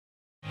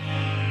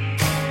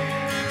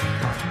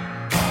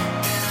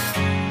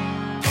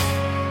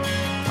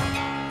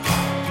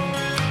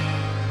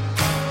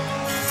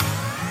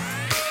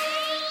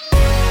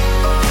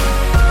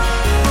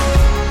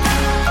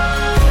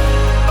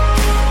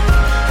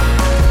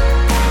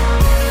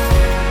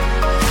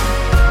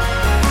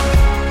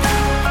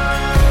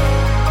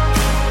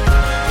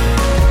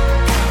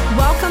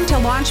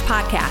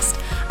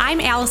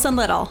Allison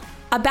Little,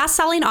 a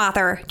best-selling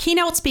author,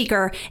 keynote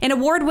speaker, and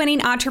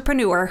award-winning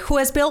entrepreneur who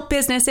has built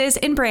businesses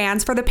and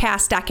brands for the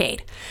past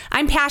decade.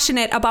 I'm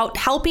passionate about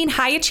helping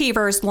high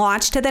achievers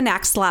launch to the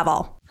next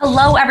level.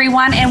 Hello,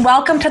 everyone, and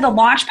welcome to the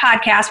Launch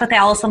Podcast with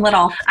Allison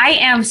Little. I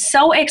am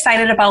so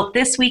excited about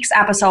this week's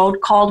episode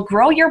called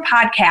Grow Your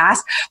Podcast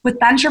with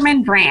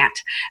Benjamin Brandt.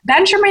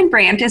 Benjamin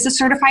Brandt is a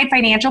certified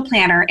financial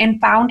planner and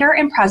founder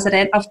and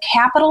president of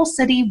Capital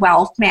City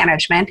Wealth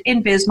Management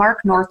in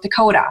Bismarck, North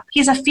Dakota.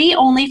 He's a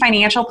fee-only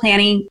financial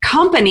planning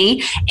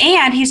company,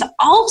 and he's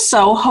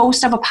also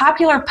host of a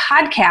popular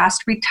podcast,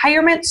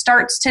 Retirement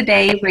Starts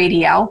Today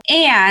Radio,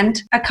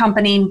 and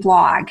accompanying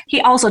blog. He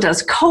also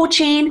does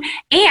coaching,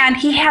 and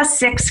he has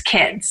 6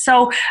 kids.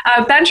 So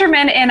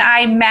Benjamin and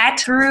I met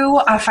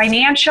through a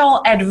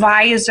financial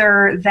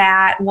advisor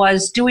that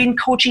was doing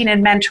coaching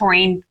and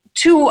mentoring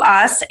to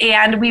us,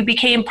 and we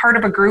became part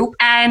of a group.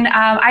 And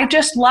I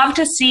just love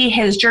to see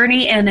his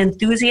journey and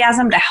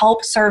enthusiasm to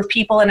help serve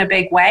people in a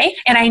big way.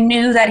 And I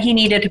knew that he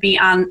needed to be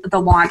on the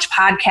Launch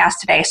Podcast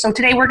today. So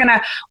today we're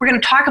gonna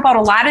talk about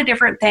a lot of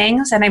different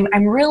things, and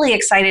I'm really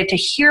excited to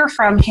hear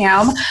from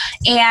him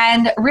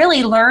and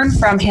really learn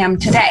from him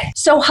today.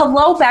 So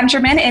hello,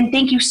 Benjamin, and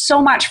thank you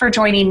so much for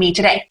joining me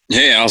today.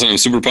 Hey, Allison, I'm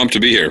super pumped to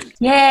be here.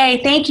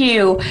 Yay, thank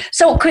you.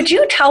 So could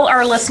you tell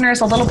our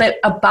listeners a little bit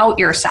about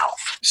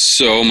yourself?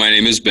 So my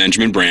name is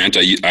Benjamin Brandt.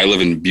 I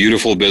live in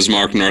beautiful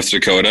Bismarck, North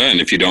Dakota.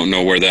 And if you don't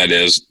know where that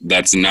is,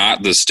 that's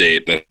not the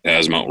state that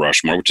has Mount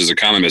Rushmore, which is a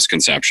common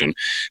misconception.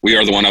 We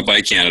are the one up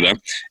by Canada.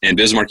 And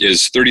Bismarck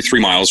is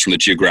 33 miles from the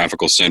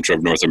geographical center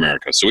of North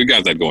America. So we've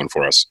got that going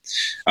for us.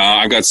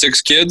 I've got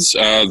 6 kids.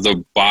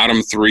 The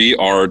bottom 3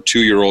 are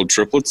 2-year-old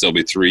triplets. They'll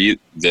be 3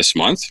 this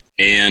month.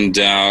 And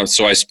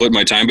so I split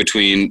my time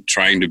between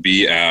trying to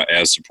be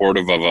as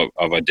supportive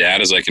of a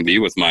dad as I can be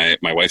with my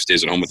wife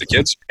stays at home with the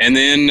kids. And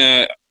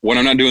then when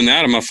I'm not doing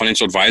that, I'm a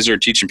financial advisor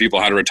teaching people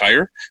how to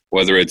retire,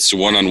 whether it's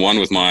one-on-one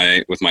with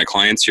my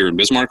clients here in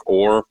Bismarck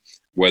or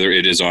whether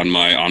it is on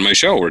my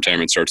show,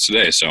 Retirement Starts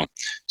Today. So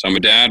I'm a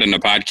dad and a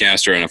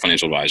podcaster and a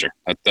financial advisor.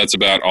 That's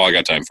about all I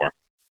got time for.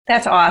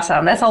 That's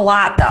awesome. That's a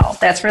lot, though.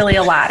 That's really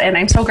a lot. And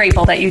I'm so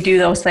grateful that you do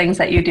those things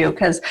that you do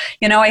because,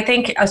 I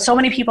think so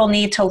many people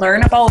need to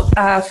learn about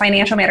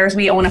financial matters.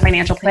 We own a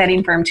financial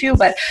planning firm, too,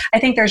 but I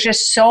think there's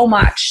just so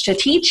much to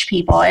teach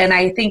people. And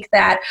I think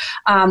that,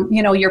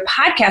 your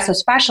podcast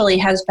especially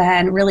has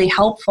been really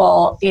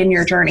helpful in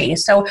your journey.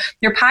 So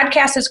your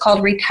podcast is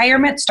called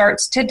Retirement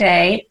Starts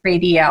Today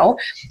Radio.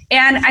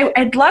 And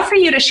I'd love for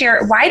you to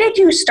share, why did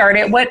you start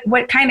it?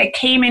 What kind of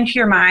came into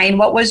your mind?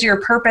 What was your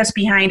purpose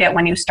behind it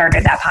when you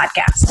started that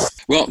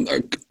podcast? Well,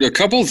 a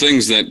couple of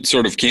things that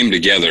sort of came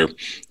together.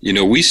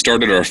 We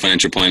started our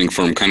financial planning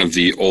firm kind of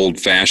the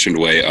old-fashioned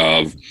way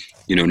of,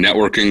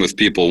 networking with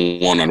people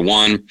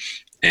one-on-one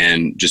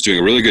and just doing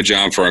a really good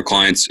job for our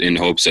clients in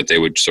hopes that they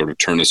would sort of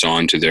turn us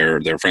on to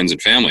their friends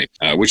and family,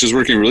 which is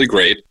working really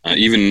great,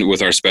 even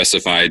with our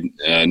specified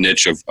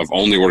niche of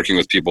only working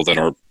with people that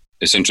are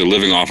essentially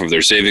living off of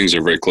their savings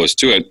or very close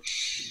to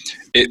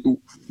it.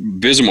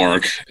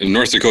 Bismarck,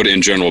 North Dakota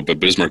in general, but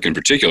Bismarck in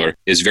particular,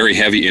 is very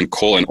heavy in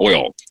coal and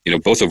oil,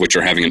 both of which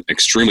are having an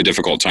extremely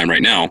difficult time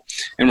right now.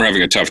 And we're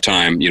having a tough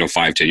time,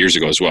 5-10 years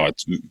ago as well.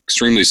 It's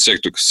extremely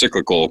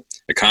cyclical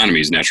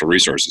economies, natural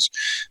resources.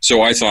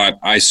 So I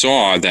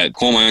saw that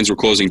coal mines were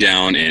closing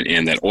down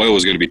and that oil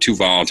was going to be too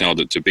volatile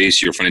to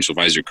base your financial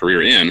advisor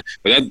career in.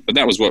 But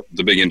that was what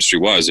the big industry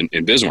was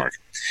in Bismarck.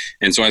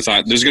 And so I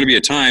thought there's going to be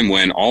a time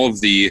when all of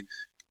the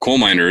coal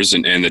miners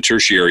and the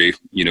tertiary,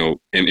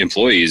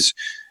 employees,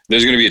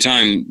 there's going to be a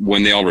time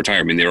when they all retire.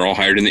 I mean, they were all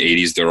hired in the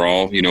 80s. They're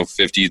all,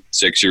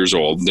 56 years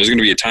old. There's going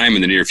to be a time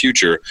in the near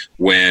future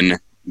when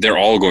they're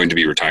all going to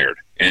be retired.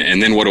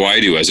 And then what do I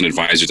do as an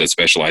advisor that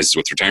specializes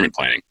with retirement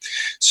planning?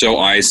 So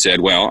I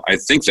said, well, I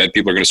think that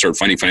people are going to start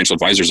finding financial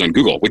advisors on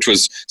Google, which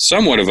was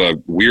somewhat of a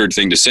weird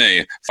thing to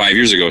say 5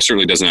 years ago.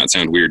 Certainly does not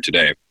sound weird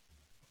today.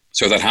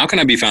 So I thought, how can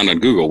I be found on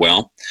Google?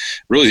 Well,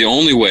 really the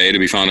only way to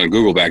be found on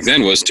Google back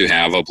then was to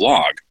have a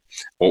blog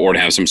or to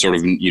have some sort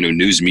of,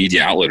 news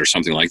media outlet or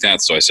something like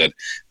that. So I said,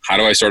 how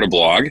do I start a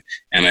blog?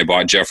 And I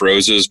bought Jeff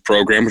Rose's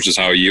program, which is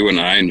how you and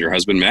I and your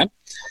husband met.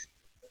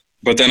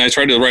 But then I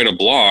tried to write a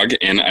blog,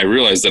 and I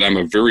realized that I'm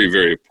a very,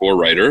 very poor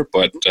writer,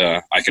 but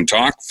I can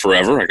talk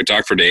forever. I can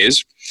talk for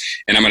days,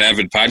 and I'm an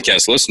avid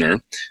podcast listener.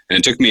 And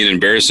it took me an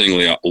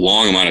embarrassingly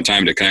long amount of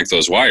time to connect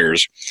those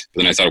wires.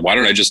 But then I thought, why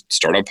don't I just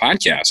start a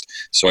podcast?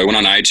 So I went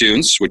on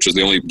iTunes, which was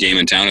the only game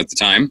in town at the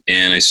time,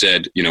 and I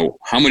said,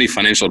 how many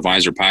financial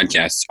advisor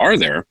podcasts are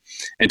there?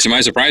 And to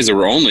my surprise, there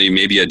were only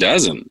maybe a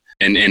dozen,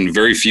 and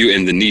very few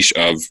in the niche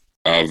of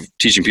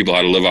teaching people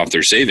how to live off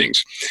their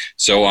savings.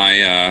 So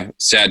I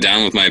sat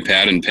down with my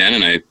pad and pen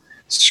and I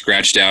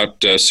scratched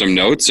out some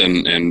notes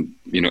and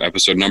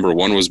episode number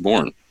 1 was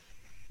born.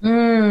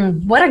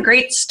 What a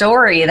great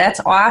story. That's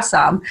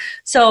awesome.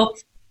 So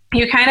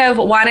you kind of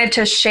wanted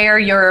to share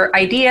your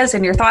ideas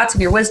and your thoughts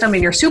and your wisdom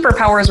and your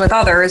superpowers with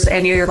others.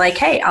 And you're like,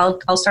 hey,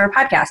 I'll start a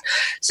podcast.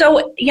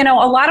 So,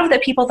 a lot of the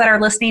people that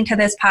are listening to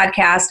this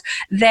podcast,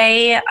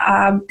 they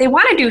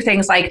want to do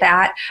things like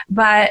that,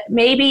 but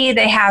maybe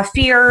they have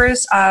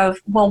fears of,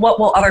 well, what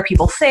will other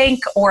people think?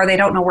 Or they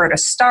don't know where to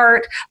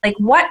start. Like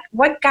what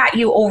got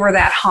you over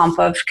that hump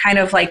of kind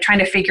of like trying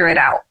to figure it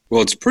out?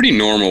 Well, it's pretty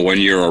normal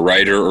when you're a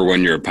writer or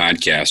when you're a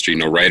podcaster.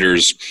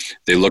 Writers,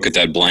 they look at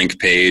that blank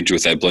page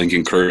with that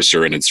blinking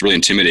cursor and it's really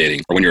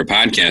intimidating. Or when you're a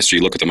podcaster,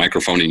 you look at the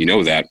microphone and you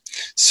know that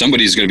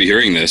somebody's going to be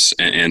hearing this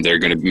and they're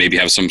going to maybe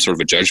have some sort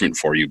of a judgment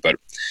for you. But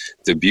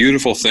the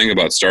beautiful thing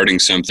about starting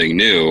something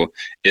new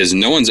is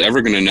no one's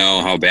ever going to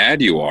know how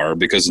bad you are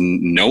because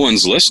no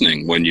one's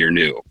listening when you're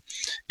new.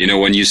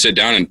 When you sit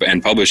down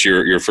and publish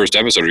your first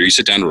episode, or you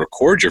sit down to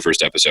record your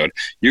first episode,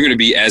 you're going to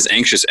be as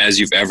anxious as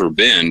you've ever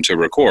been to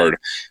record.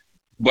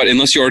 But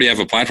unless you already have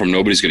a platform,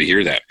 nobody's going to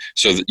hear that.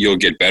 So you'll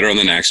get better on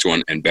the next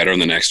one and better on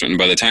the next one. And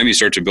by the time you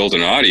start to build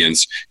an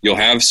audience, you'll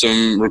have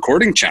some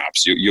recording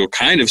chops. You'll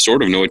kind of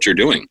sort of know what you're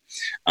doing.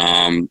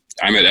 I'm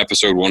at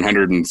episode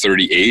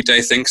 138,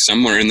 I think,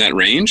 somewhere in that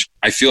range.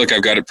 I feel like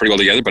I've got it pretty well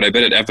together, but I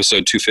bet at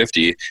episode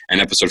 250 and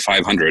episode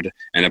 500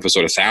 and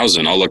episode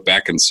 1000, I'll look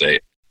back and say,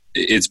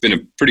 it's been a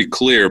pretty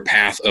clear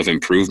path of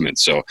improvement.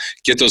 So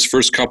get those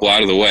first couple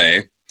out of the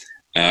way.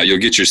 You'll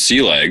get your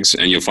sea legs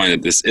and you'll find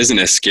that this isn't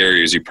as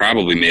scary as you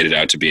probably made it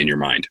out to be in your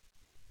mind.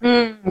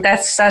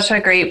 That's such a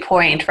great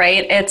point,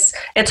 right? It's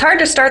hard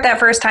to start that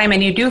first time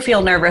and you do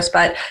feel nervous,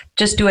 but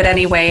just do it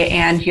anyway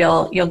and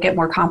you'll get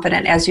more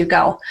confident as you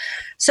go.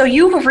 So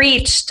you've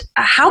reached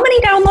how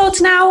many downloads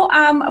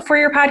now for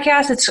your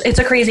podcast? It's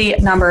a crazy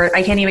number.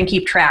 I can't even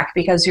keep track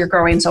because you're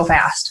growing so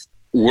fast.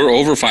 We're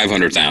over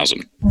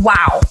 500,000.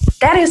 Wow.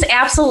 That is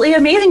absolutely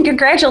amazing.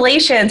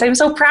 Congratulations. I'm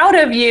so proud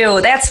of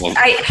you.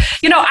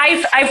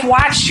 I've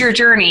watched your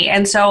journey.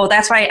 And so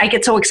that's why I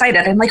get so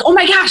excited. I'm like, oh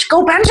my gosh,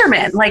 go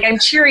Benjamin. Like I'm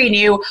cheering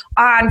you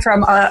on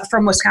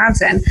from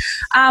Wisconsin.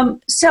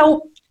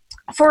 So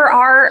for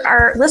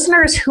our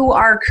listeners who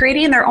are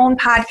creating their own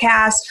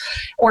podcast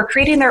or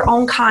creating their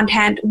own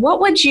content,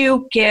 what would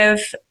you give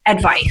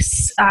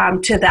advice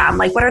to them?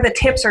 Like what are the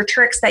tips or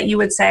tricks that you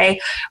would say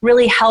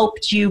really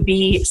helped you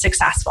be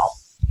successful?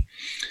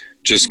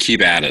 Just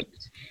keep at it.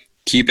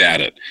 Keep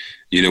at it.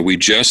 We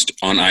just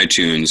on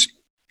iTunes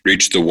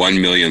reached the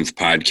 1 millionth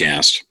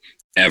podcast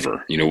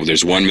ever.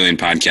 There's 1 million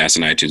podcasts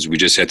in iTunes. We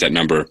just hit that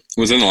number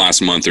within the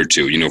last month or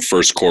two,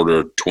 first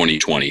quarter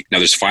 2020. Now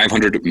there's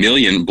 500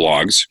 million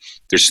blogs.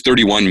 There's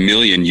 31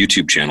 million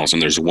YouTube channels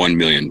and there's 1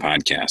 million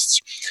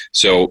podcasts.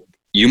 So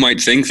you might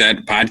think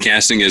that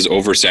podcasting is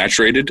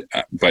oversaturated,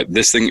 but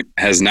this train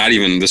has not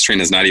even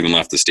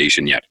left the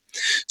station yet.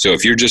 So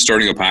if you're just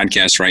starting a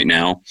podcast right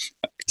now,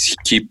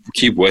 keep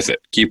with it.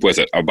 Keep with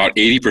it. About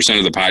 80%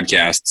 of the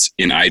podcasts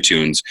in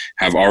iTunes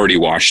have already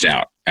washed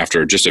out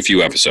after just a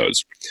few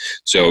episodes.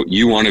 So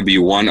you want to be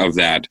one of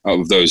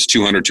those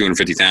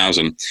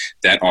 250,000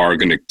 that are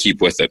going to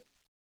keep with it.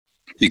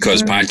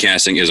 Because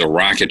podcasting is a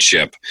rocket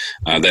ship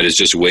that is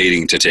just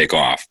waiting to take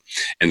off.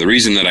 And the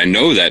reason that I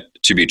know that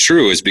to be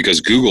true is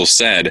because Google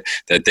said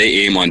that they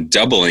aim on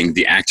doubling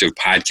the active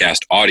podcast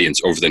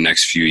audience over the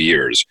next few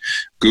years.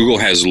 Google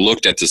has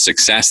looked at the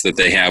success that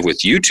they have with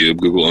YouTube.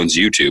 Google owns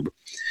YouTube.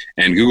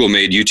 And Google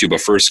made YouTube a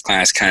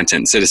first-class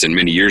content citizen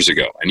many years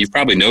ago. And you've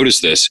probably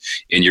noticed this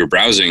in your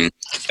browsing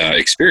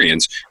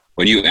experience.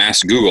 When you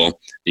ask Google,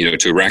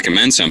 to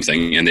recommend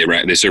something and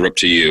they serve up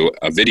to you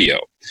a video.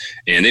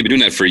 And they've been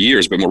doing that for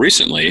years, but more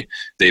recently,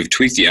 they've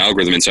tweaked the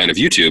algorithm inside of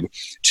YouTube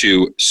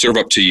to serve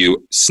up to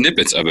you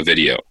snippets of a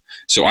video.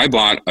 So I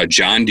bought a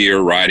John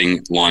Deere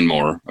riding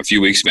lawnmower a few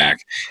weeks back,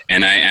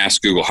 and I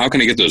asked Google, how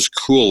can I get those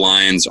cool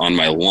lines on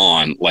my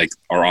lawn, like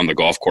or on the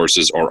golf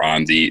courses or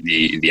on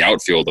the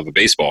outfield of a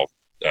baseball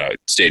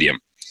stadium?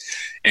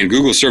 And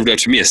Google served up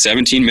to me a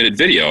 17-minute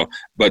video,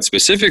 but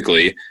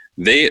specifically,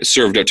 they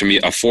served up to me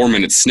a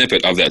 4-minute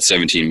snippet of that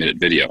 17-minute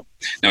video.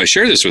 Now, I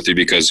share this with you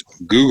because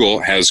Google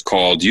has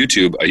called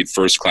YouTube a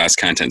first-class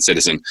content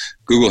citizen.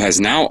 Google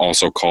has now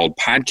also called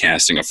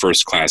podcasting a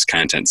first-class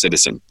content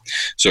citizen.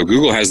 So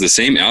Google has the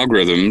same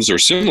algorithms or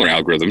similar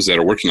algorithms that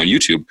are working on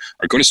YouTube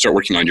are going to start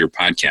working on your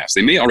podcast.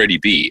 They may already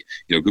be.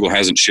 Google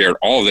hasn't shared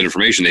all of that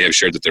information. They have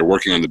shared that they're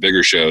working on the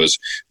bigger shows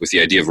with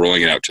the idea of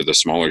rolling it out to the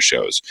smaller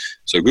shows.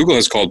 So Google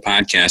has called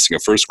podcasting a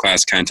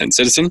first-class content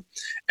citizen,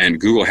 and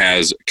Google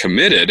has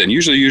committed, and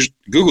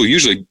Google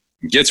usually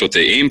gets what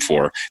they aim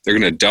for. They're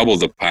going to double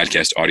the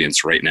podcast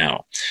audience right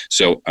now.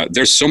 So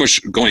there's so much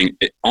going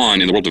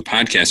on in the world of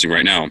podcasting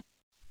right now.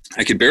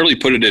 I could barely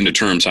put it into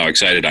terms how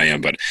excited I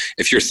am. But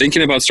if you're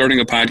thinking about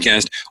starting a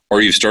podcast or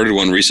you've started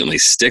one recently,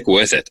 stick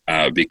with it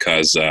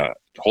because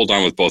hold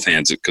on with both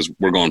hands because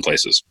we're going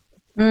places.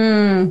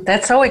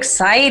 That's so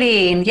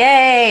exciting.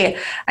 Yay.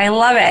 I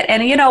love it.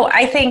 And,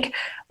 I think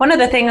one of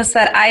the things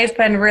that I've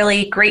been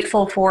really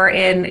grateful for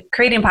in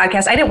creating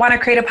podcasts, I didn't want to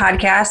create a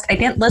podcast. I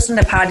didn't listen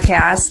to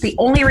podcasts. The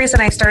only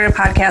reason I started a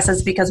podcast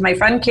is because my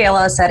friend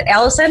Kayla said,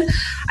 Allison,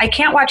 I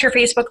can't watch your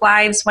Facebook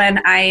Lives when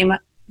I'm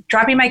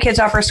dropping my kids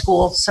off for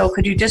school. So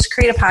could you just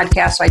create a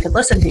podcast so I could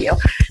listen to you?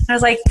 And I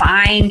was like,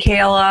 fine,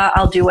 Kayla,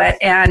 I'll do it.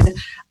 And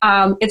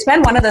it's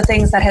been one of the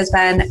things that has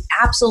been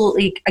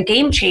absolutely a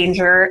game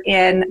changer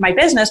in my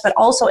business, but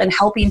also in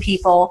helping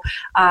people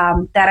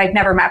that I've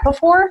never met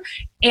before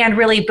and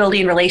really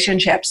building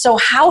relationships. So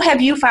how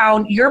have you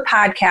found your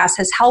podcast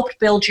has helped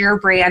build your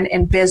brand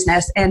and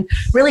business and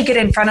really get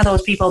in front of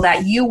those people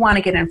that you want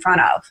to get in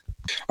front of?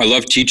 I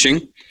love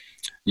teaching.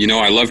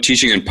 I love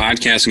teaching, and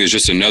podcasting is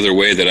just another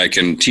way that I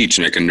can teach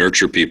and I can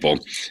nurture people.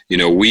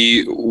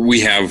 We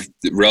have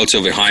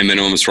relatively high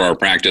minimums for our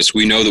practice.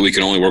 We know that we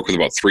can only work with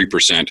about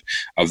 3%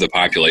 of the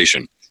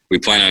population. We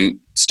plan on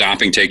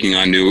stopping taking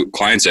on new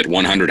clients at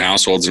 100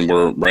 households, and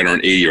we're right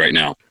around 80 right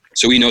now.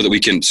 So we know that we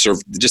can serve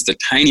just the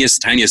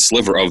tiniest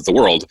sliver of the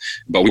world,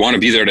 but we want to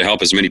be there to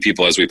help as many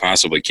people as we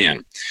possibly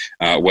can.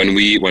 When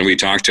we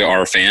talk to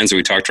our fans and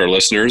we talk to our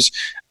listeners,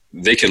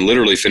 they can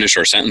literally finish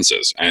our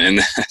sentences. And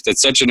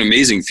that's such an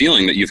amazing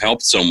feeling that you've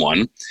helped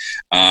someone.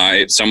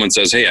 If someone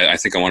says, hey, I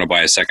think I want to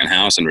buy a second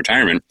house in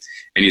retirement.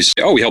 And you say,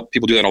 oh, we help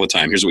people do that all the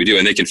time. Here's what we do.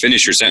 And they can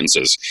finish your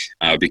sentences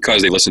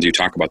because they listened to you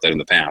talk about that in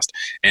the past.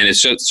 And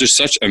it's just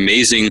such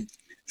amazing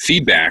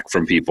feedback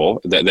from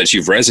people that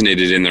you've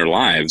resonated in their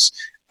lives.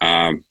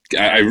 I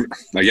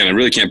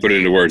really can't put it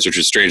into words, which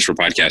is strange for a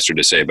podcaster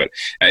to say, but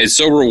it's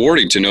so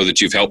rewarding to know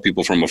that you've helped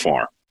people from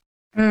afar.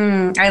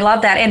 I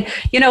love that. And,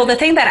 the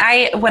thing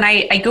that when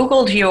I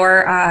Googled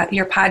your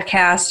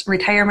podcast,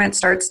 Retirement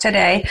Starts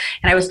Today,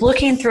 and I was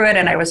looking through it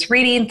and I was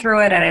reading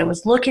through it and I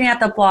was looking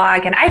at the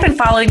blog, and I've been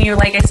following you,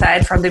 like I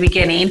said, from the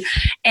beginning,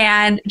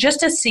 and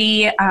just to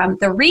see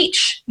the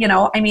reach,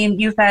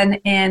 you've been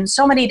in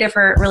so many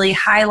different really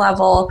high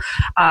level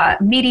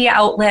media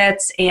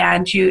outlets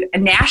and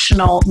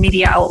national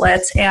media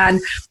outlets,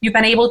 and you've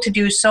been able to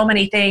do so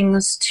many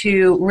things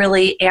to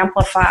really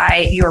amplify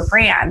your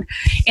brand.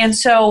 And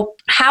so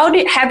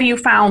have you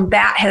found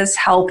that has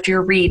helped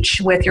your reach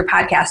with your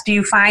podcast? Do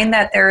you find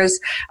that there's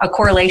a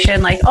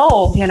correlation like,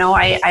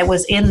 I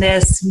was in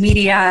this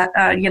media,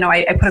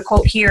 I put a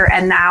quote here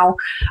and now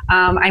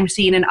I'm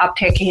seeing an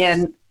uptick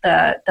in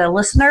the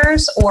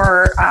listeners,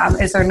 or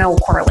is there no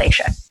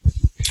correlation?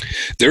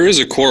 There is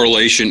a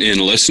correlation in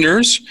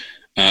listeners.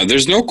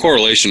 There's no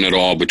correlation at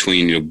all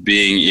between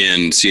being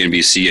in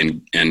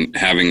CNBC and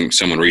having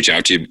someone reach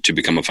out to you to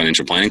become a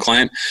financial planning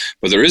client.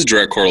 But there is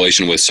direct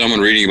correlation with someone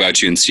reading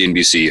about you in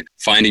CNBC,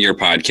 finding your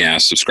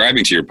podcast,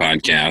 subscribing to your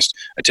podcast,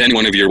 attending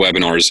one of your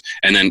webinars,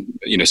 and then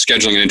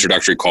scheduling an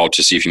introductory call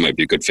to see if you might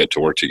be a good fit to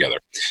work together.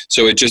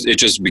 So it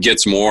just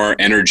begets more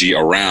energy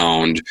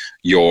around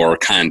your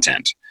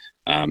content.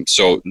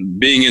 So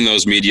being in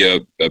those media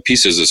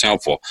pieces is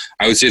helpful.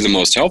 I would say the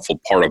most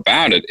helpful part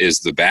about it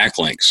is the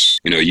backlinks.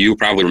 You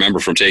probably remember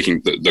from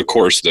taking the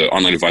course, the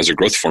Online Advisor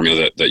Growth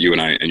Formula that you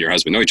and I and your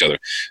husband know each other.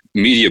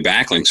 Media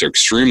backlinks are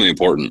extremely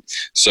important.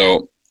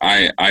 So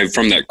I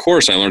from that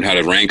course, I learned how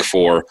to rank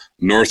for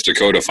North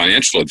Dakota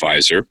Financial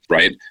Advisor,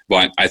 right?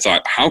 But I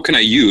thought, how can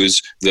I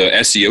use the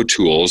SEO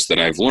tools that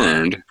I've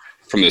learned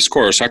from this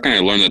course? How can I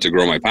learn that to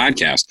grow my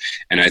podcast?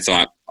 And I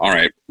thought, all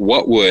right,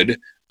 what would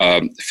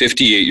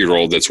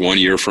 58-year-old that's 1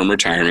 year from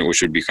retirement,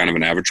 which would be kind of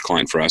an average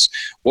client for us,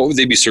 what would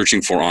they be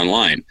searching for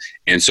online?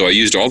 And so I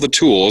used all the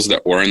tools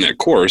that were in that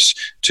course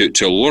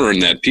to learn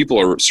that people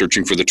are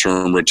searching for the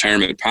term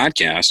retirement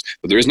podcast,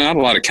 but there is not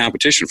a lot of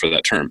competition for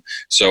that term.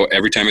 So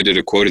every time I did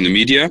a quote in the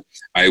media,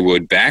 I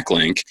would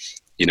backlink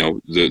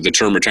the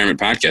term retirement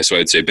podcast. So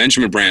I'd say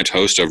Benjamin Brandt,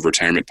 host of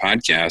Retirement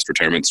Podcast,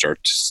 Retirement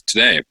Starts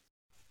Today.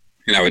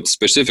 And I would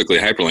specifically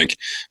hyperlink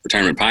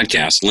Retirement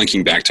Podcast,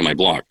 linking back to my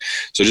blog.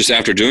 So just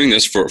after doing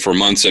this for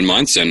months and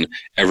months, and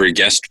every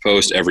guest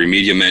post, every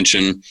media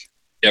mention,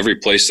 every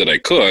place that I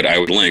could, I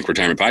would link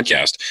Retirement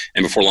Podcast.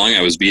 And before long,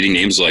 I was beating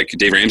names like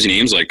Dave Ramsey,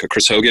 names like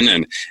Chris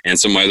Hogan, and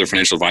some of my other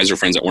financial advisor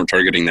friends that weren't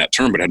targeting that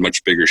term but had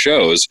much bigger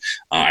shows.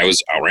 I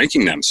was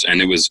outranking them,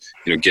 and it was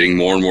getting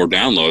more and more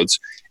downloads.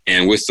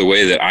 And with the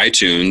way that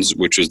iTunes,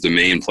 which was the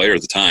main player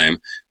at the time,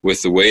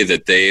 with the way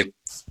that they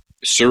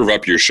serve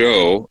up your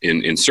show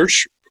in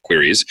search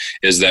queries,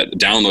 is that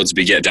downloads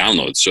beget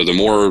downloads. So the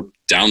more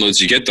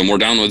downloads you get, the more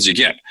downloads you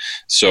get.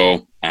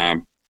 So,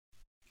 and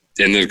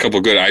then a couple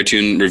of good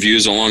iTunes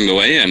reviews along the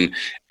way, and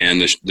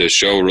the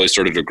show really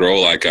started to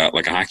grow like a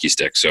hockey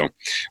stick. So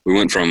we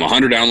went from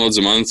 100 downloads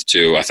a month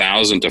to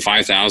 1,000 to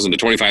 5,000 to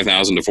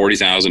 25,000 to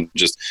 40,000,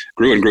 just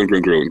grew and grew and grew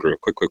and grew and grew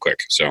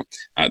quick. So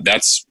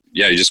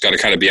you just got to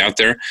kind of be out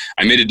there.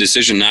 I made a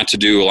decision not to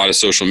do a lot of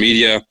social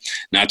media,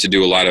 not to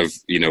do a lot of,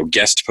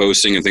 guest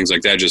posting and things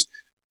like that. Just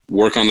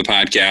work on the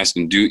podcast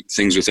and do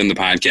things within the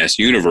podcast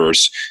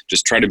universe.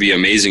 Just try to be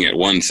amazing at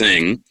one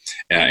thing.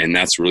 And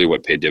that's really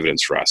what paid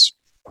dividends for us.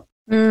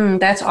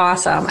 That's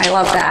awesome. I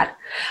love that.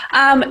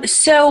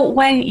 So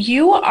when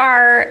you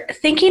are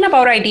thinking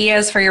about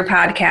ideas for your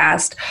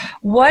podcast,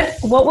 what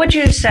would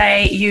you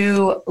say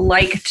you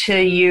like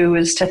to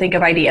use to think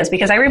of ideas?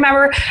 Because I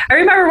remember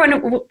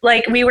when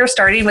we were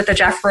starting with the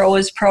Jeff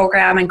Rose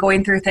program and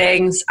going through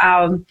things,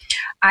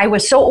 I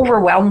was so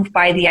overwhelmed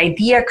by the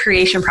idea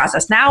creation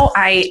process. Now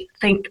I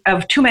think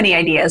of too many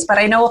ideas, but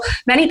I know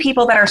many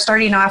people that are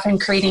starting off and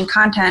creating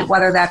content,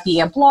 whether that be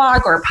a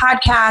blog or a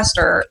podcast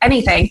or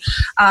anything,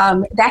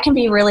 that can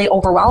be really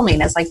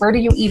overwhelming. It's like, where do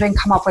you even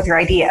come up with your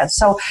ideas?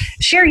 So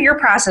share your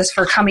process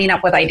for coming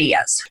up with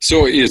ideas.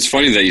 So it's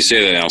funny that you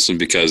say that, Allison,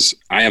 because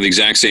I have the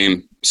exact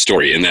same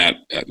story in that,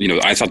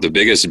 I thought the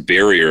biggest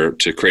barrier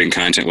to creating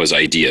content was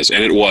ideas.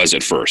 And it was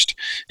at first,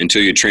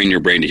 until you train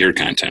your brain to hear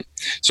content.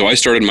 So I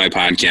started my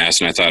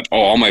podcast and I thought,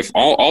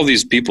 all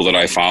these people that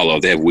I follow,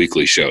 they have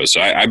weekly shows.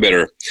 So I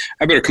better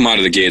come out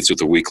of the gates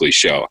with a weekly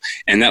show.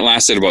 And that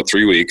lasted about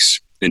 3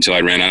 weeks until I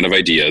ran out of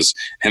ideas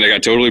and I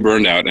got totally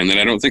burned out. And then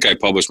I don't think I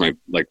published my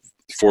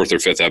fourth or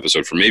fifth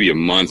episode for maybe a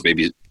month,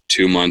 maybe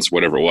 2 months,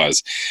 whatever it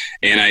was.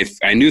 And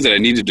I knew that I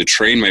needed to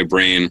train my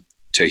brain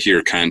to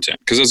hear content.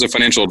 Because as a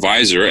financial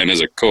advisor and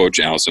as a coach,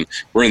 Allison,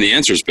 we're in the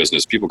answers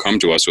business. People come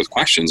to us with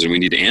questions and we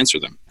need to answer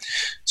them.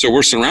 So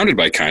we're surrounded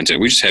by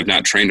content. We just have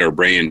not trained our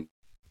brain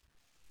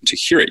to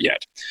hear it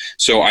yet.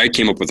 So I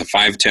came up with a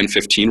 5, 10,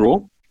 15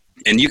 rule.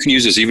 And you can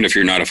use this even if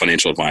you're not a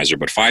financial advisor,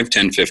 but 5,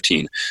 10,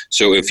 15.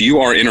 So if you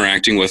are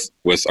interacting with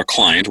a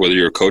client, whether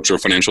you're a coach or a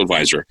financial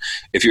advisor,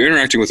 if you're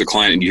interacting with a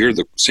client and you hear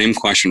the same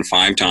question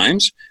 5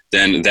 times,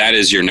 then that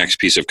is your next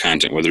piece of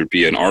content, whether it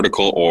be an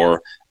article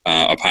or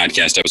a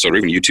podcast episode or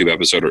even YouTube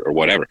episode or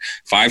whatever.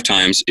 5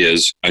 times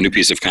is a new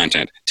piece of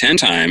content. 10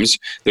 times,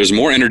 there's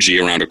more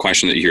energy around a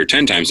question that you hear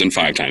 10 times than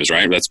 5 times,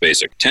 right? That's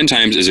basic. 10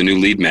 times is a new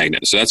lead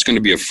magnet. So that's going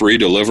to be a free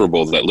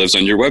deliverable that lives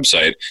on your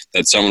website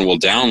that someone will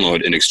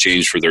download in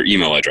exchange for their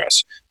email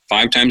address.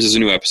 5 times is a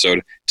new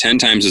episode. 10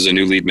 times is a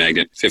new lead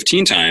magnet.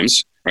 15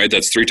 times, right?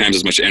 That's 3 times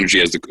as much energy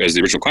as the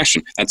original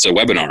question. That's a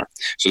webinar.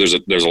 So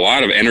there's a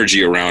lot of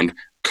energy around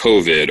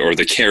COVID or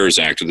the CARES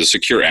Act or the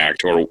Secure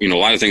Act or a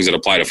lot of things that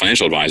apply to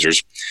financial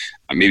advisors.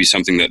 Maybe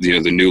something that the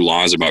new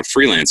laws about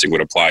freelancing would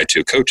apply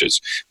to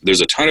coaches.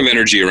 There's a ton of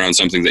energy around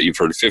something that you've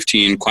heard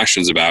 15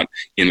 questions about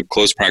in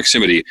close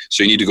proximity.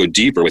 So you need to go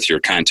deeper with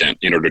your content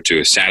in order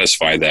to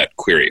satisfy that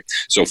query.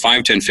 So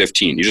 5, 10,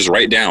 15. You just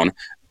write down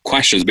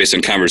questions based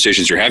on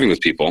conversations you're having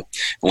with people.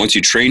 And once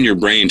you train your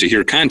brain to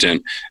hear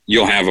content,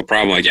 you'll have a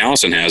problem like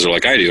Allison has or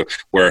like I do,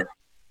 where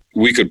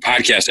we could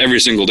podcast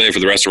every single day for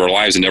the rest of our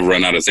lives and never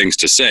run out of things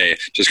to say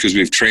just because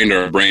we've trained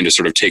our brain to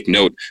sort of take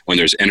note when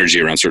there's energy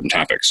around certain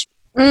topics.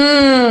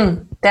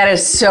 That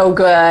is so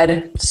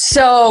good.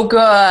 So good.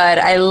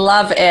 I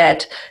love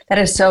it. That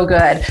is so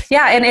good.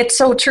 Yeah. And it's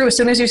so true. As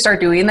soon as you start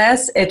doing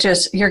this,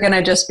 you're going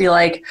to just be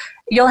like,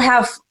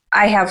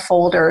 I have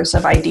folders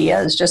of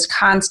ideas just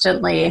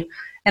constantly.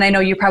 And I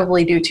know you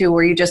probably do too,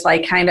 where you just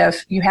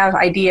you have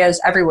ideas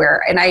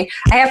everywhere. And I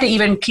have to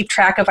even keep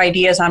track of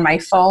ideas on my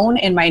phone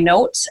in my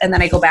notes. And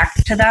then I go back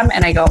to them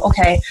and I go,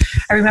 okay,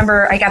 I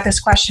remember I got this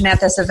question at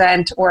this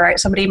event, or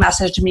somebody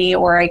messaged me,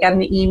 or I got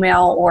an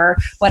email or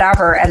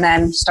whatever, and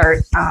then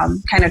start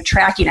kind of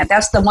tracking it.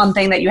 That's the one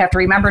thing that you have to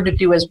remember to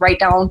do is write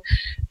down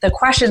the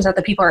questions that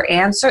the people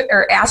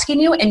are asking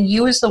you and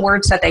use the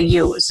words that they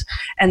use.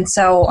 And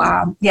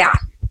so,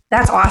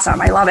 that's awesome.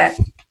 I love it.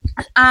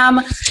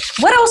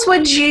 What else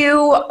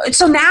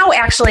so now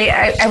actually,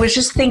 I was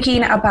just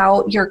thinking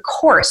about your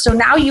course. So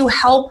now you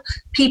help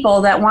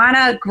people that want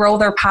to grow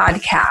their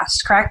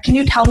podcast, correct? Can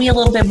you tell me a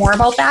little bit more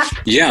about that?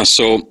 Yeah.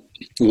 So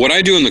what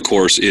I do in the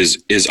course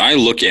is I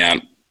look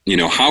at,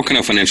 how can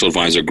a financial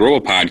advisor grow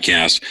a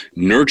podcast,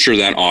 nurture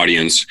that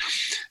audience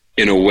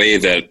in a way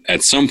that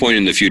at some point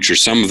in the future,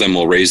 some of them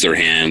will raise their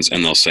hands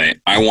and they'll say,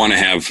 I want to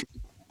have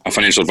a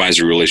financial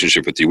advisory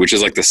relationship with you, which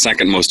is like the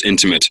second most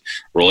intimate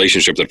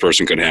relationship that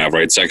person could have,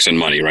 right? Sex and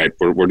money, right?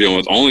 We're dealing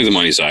with only the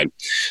money side.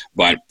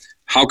 But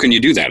how can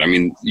you do that? I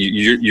mean,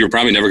 you're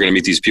probably never going to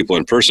meet these people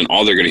in person.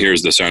 All they're going to hear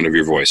is the sound of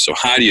your voice. So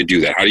how do you do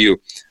that? How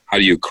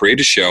do you create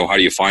a show? How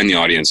do you find the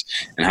audience?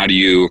 And how do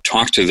you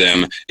talk to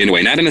them in a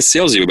way, not in a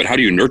salesy way, but how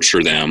do you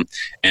nurture them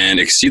and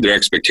exceed their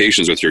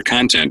expectations with your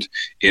content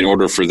in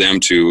order for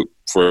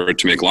it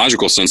to make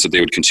logical sense that they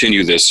would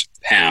continue this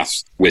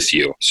path with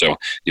you? So,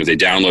 they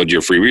download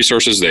your free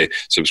resources, they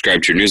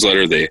subscribe to your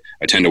newsletter, they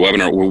attend a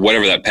webinar,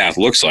 whatever that path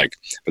looks like.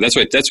 But that's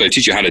what I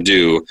teach you how to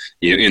do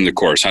in the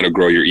course, how to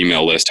grow your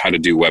email list, how to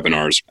do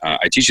webinars.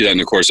 I teach you that in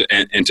the course.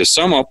 And to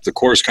sum up the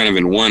course kind of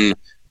in one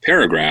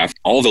paragraph,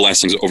 all the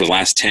lessons over the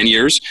last 10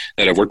 years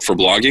that have worked for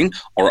blogging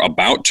are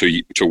about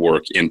to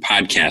work in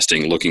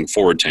podcasting looking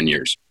forward 10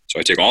 years. So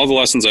I take all the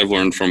lessons I've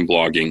learned from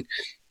blogging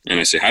and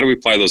I say, how do we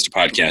apply those to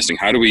podcasting?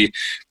 How do we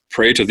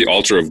pray to the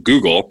altar of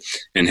Google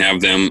and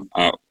have them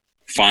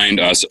find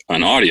us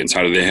an audience?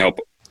 How do they help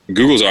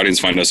Google's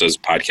audience find us as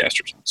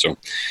podcasters? So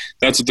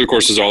that's what the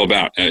course is all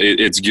about.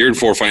 It's geared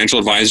for financial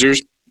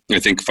advisors. I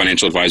think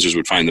financial advisors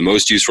would find the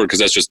most use for it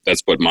because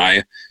that's what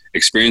my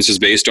experience is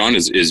based on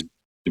is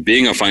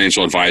being a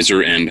financial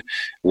advisor and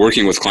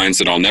working with clients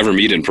that I'll never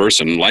meet in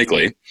person,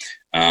 likely.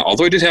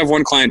 Although I did have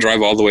one client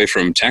drive all the way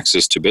from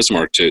Texas to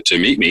Bismarck to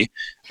meet me,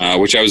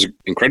 which I was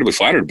incredibly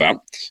flattered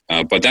about.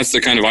 But that's the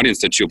kind of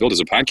audience that you'll build as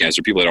a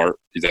podcaster, people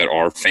that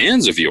are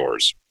fans of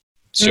yours.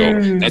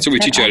 So that's what we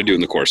teach you how to do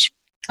in the course.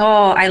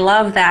 Oh, I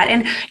love that.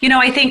 And,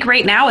 I think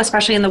right now,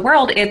 especially in the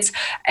world, it's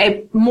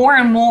more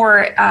and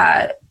more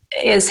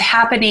is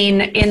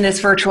happening in this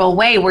virtual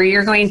way where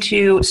you're going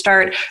to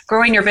start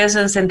growing your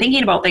business and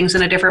thinking about things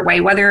in a different way,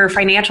 whether you're a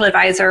financial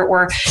advisor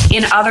or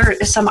in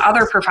some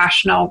other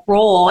professional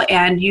role,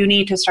 and you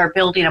need to start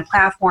building a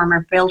platform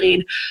or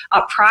building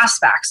up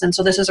prospects. And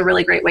so this is a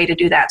really great way to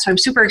do that. So I'm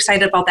super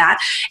excited about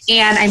that.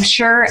 And I'm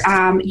sure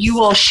you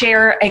will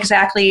share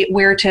exactly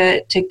where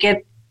to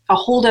get a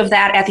hold of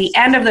that at the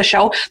end of the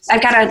show.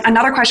 I've got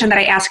another question that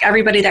I ask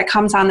everybody that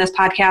comes on this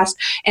podcast,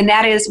 and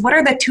that is, what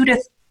are the 2 to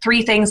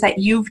 3 things that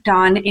you've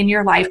done in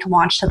your life to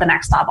launch to the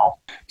next level?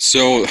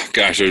 So,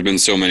 gosh, there's been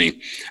so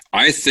many.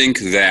 I think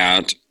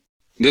that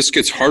this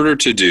gets harder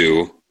to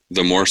do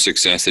the more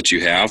success that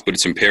you have, but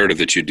it's imperative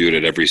that you do it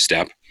at every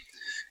step.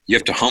 You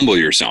have to humble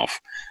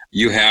yourself.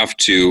 You have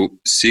to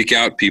seek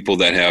out people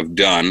that have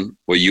done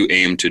what you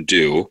aim to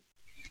do.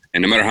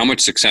 And no matter how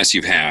much success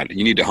you've had,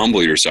 you need to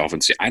humble yourself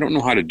and say, I don't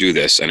know how to do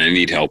this, and I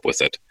need help with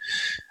it.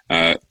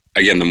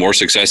 Again, the more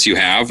success you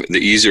have, the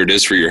easier it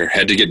is for your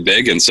head to get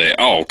big and say,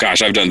 oh,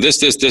 gosh, I've done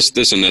this,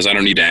 and this. I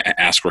don't need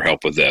to ask for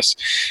help with this.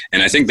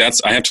 And I think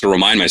I have to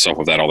remind myself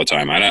of that all the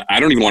time. I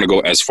don't even want to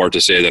go as far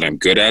to say that I'm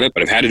good at it,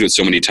 but I've had to do it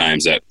so many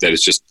times that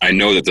it's just, I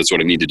know that that's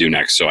what I need to do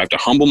next. So I have to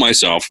humble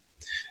myself,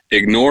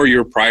 ignore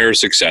your prior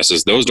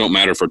successes. Those don't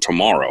matter for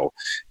tomorrow.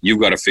 You've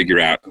got to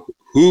figure out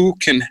who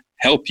can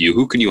help you,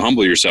 who can you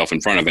humble yourself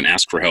in front of and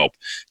ask for help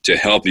to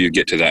help you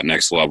get to that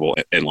next level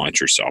and launch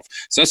yourself.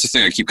 So that's the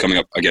thing I keep coming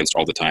up against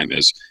all the time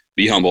is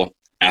be humble,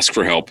 ask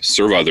for help,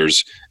 serve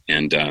others,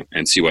 and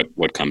see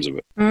what comes of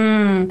it.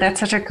 That's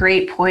such a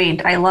great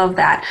point. I love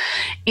that.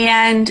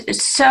 And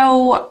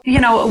so,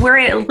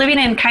 we're living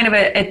in kind of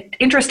an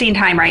interesting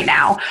time right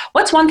now.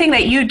 What's one thing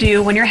that you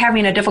do when you're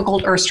having a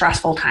difficult or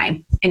stressful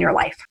time in your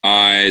life?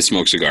 I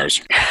smoke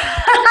cigars.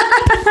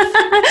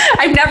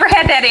 I've never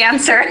had that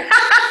answer.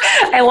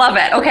 I love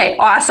it. Okay,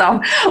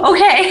 awesome.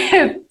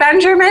 Okay,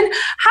 Benjamin,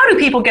 how do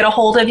people get a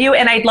hold of you?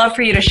 And I'd love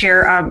for you to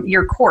share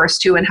your course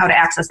too and how to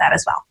access that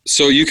as well.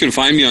 So you can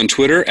find me on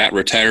Twitter at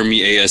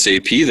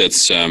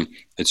RetireMeASAP.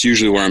 That's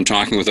usually where I'm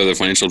talking with other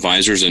financial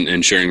advisors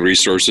and sharing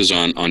resources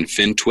on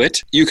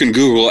FinTwit. You can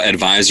Google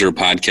Advisor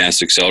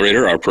Podcast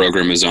Accelerator. Our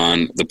program is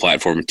on the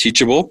platform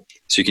Teachable.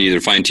 So you can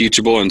either find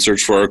Teachable and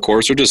search for our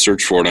course or just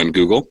search for it on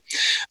Google.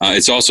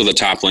 It's also the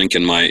top link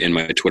in my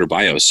Twitter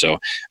bio. So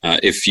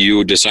if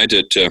you decide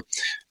to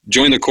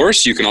join the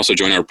course, you can also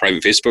join our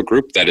private Facebook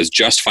group that is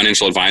just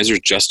financial advisors,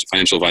 just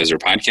financial advisor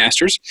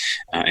podcasters.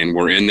 And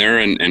we're in there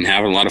and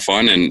having a lot of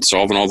fun and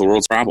solving all the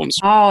world's problems.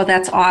 Oh,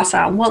 that's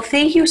awesome. Well,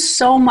 thank you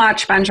so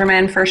much,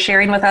 Benjamin, for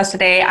sharing with us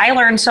today. I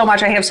learned so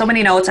much. I have so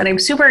many notes and I'm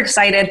super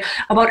excited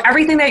about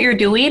everything that you're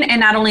doing. And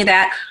not only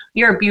that,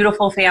 you're a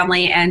beautiful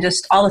family and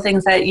just all the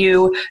things that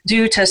you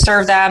do to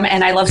serve them.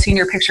 And I love seeing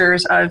your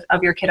pictures of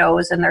your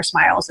kiddos and their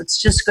smiles. It's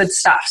just good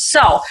stuff.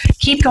 So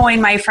keep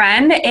going, my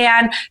friend.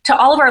 And to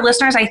all of our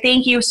listeners, I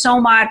thank you so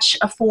much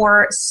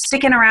for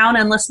sticking around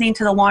and listening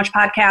to the Launch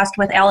Podcast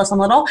with Allison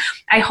Little.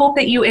 I hope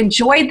that you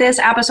enjoyed this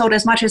episode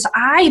as much as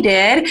I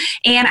did.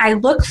 And I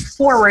look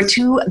forward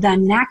to the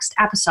next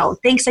episode.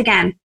 Thanks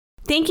again.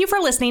 Thank you for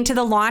listening to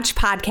the Launch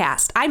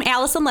Podcast. I'm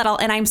Allison Little,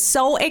 and I'm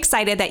so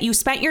excited that you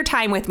spent your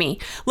time with me.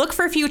 Look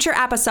for future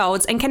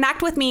episodes and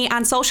connect with me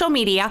on social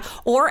media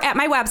or at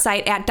my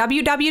website at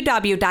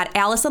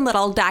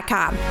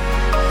www.allisonlittle.com.